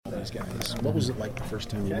these guys. What was it like the first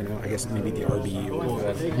time you went out? I guess maybe the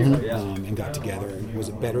RB and got together. Was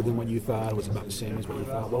it better than what you thought? Was it about the same as what you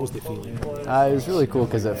thought? What was the feeling? It was really cool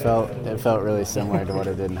because it felt really similar to what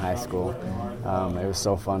it did in high school. It was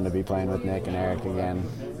so fun to be playing with Nick and Eric again,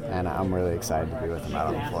 and I'm really excited to be with them out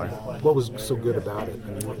on the floor. What was so good about it? I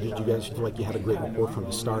mean, did you guys feel like you had a great rapport from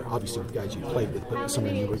the start? Obviously with the guys you played with, but some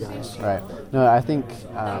of the newer guys. Right. No, I think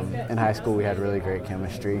in high school we had really great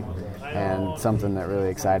chemistry, and something that really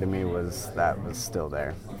excited me was that was still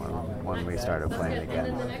there when we started playing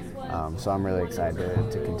again. So I'm really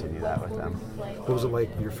excited to continue that with them. What was it like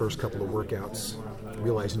your first couple of workouts,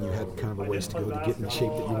 realizing you had kind of a ways to go to get in the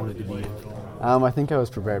shape that you wanted to be in? I think I was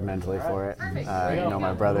prepared mentally for it.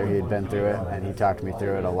 My brother, he had been through it, and he talked me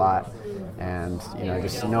through it a lot. And,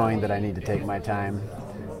 just knowing that I need to take my time,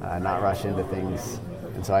 not rush into things.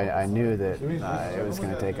 And so I knew that it was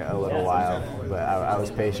going to take a little while, but I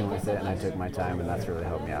was patient with it, and I took my time, and that's really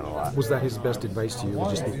helped me out a lot. Was that his best advice to you,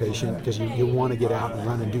 was just be patient? Because you want to get out and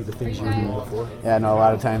run and do the things you were doing before? Yeah, no, a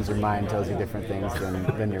lot of times your mind tells you different things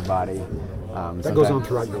than your body. That goes on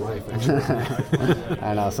throughout your life, actually.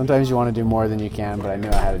 I know. Sometimes you want to do more than you can, but I knew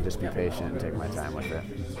I had to just be patient and take my time with it.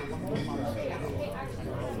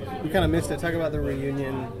 We kind of missed it. Talk about the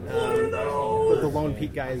reunion, the Lone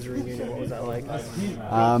Peak guys reunion. What was that like?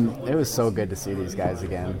 It was so good to see these guys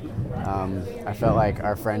again. I felt like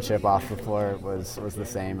our friendship off the floor was the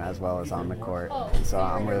same as well as on the court. And so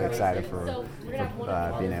I'm really excited for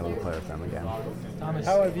being able to play with them again.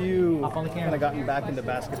 How have you kind of gotten back into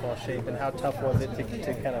basketball shape, and how tough was it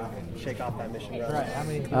to kind of shake off that mission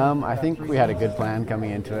run? I think we had a good plan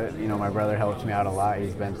coming into it. My brother helped me out a lot.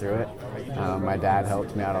 He's been through it. My dad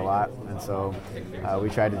helped me out a lot. And so we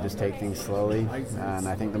tried to just take things slowly. And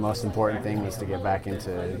I think the most important thing was to get back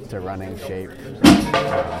into running shape.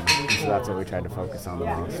 So that's what we tried to focus on the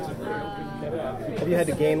most. Have you had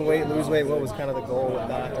to gain weight, lose weight? What was kind of the goal with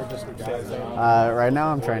that, or just right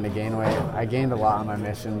now I'm trying to gain weight. I gained a lot on my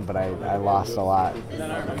mission, but I lost a lot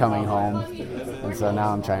coming home. And so now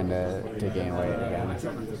I'm trying to gain weight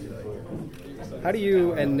again. How do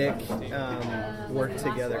you and Nick work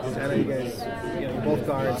together? Because I know you guys, you're both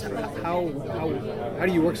guards. How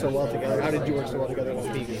do you work so well together? How did you work so well together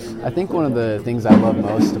with Peak? I think one of the things I love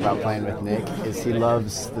most about playing with Nick is he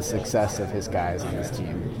loves the success of his guys on his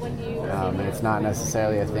team. And it's not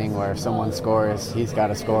necessarily a thing where if someone scores, he's got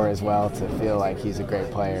to score as well to feel like he's a great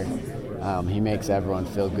player. He makes everyone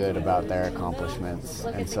feel good about their accomplishments.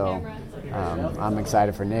 And so I'm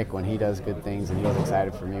excited for Nick when he does good things, and he's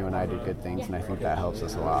excited for me when I do good things, and I think that helps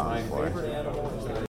us a lot on the floor.